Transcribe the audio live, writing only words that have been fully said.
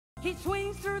He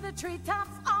swings through the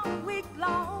treetops all week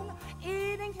long,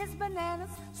 eating his bananas,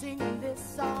 singing this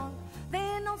song.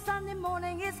 Then on Sunday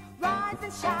morning it's rise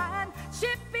and shine.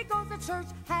 Chippy goes to church,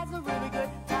 has a really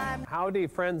good time. Howdy,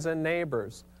 friends and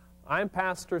neighbors. I'm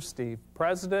Pastor Steve,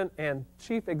 President and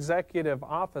Chief Executive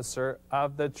Officer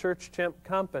of the Church Chimp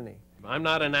Company. I'm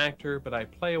not an actor, but I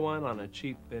play one on a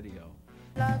cheap video.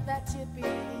 Love that Chippy.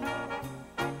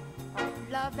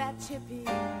 Love that Chippy.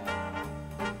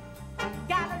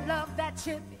 Gotta love that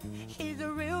Chippy. He's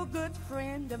a real good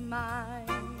friend of mine.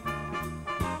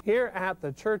 Here at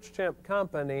the Church Chimp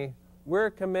Company,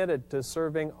 we're committed to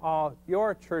serving all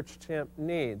your Church Chimp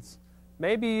needs.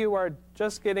 Maybe you are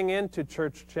just getting into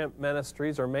Church Chimp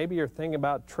ministries, or maybe you're thinking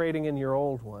about trading in your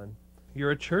old one.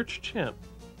 You're a Church Chimp.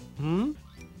 You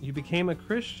became a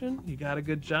Christian, you got a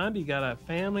good job, you got a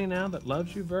family now that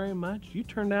loves you very much. You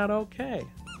turned out okay.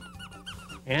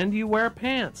 And you wear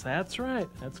pants, that's right,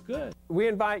 that's good. We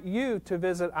invite you to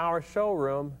visit our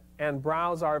showroom and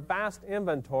browse our vast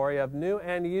inventory of new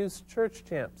and used Church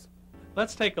Chimps.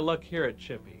 Let's take a look here at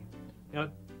Chippy.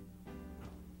 You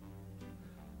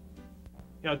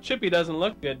know, Chippy doesn't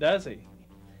look good, does he?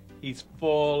 He's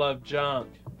full of junk.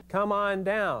 Come on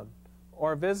down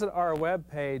or visit our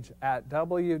webpage at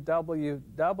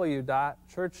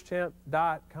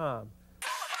www.churchchimp.com.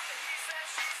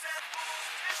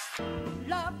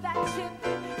 Love that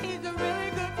Chippy. He's a really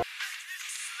good.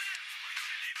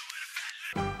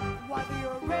 Whether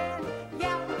you're red,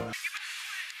 yellow.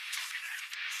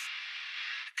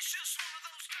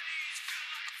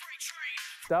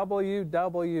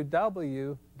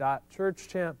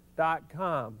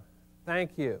 www.churchchimp.com.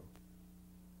 Thank you.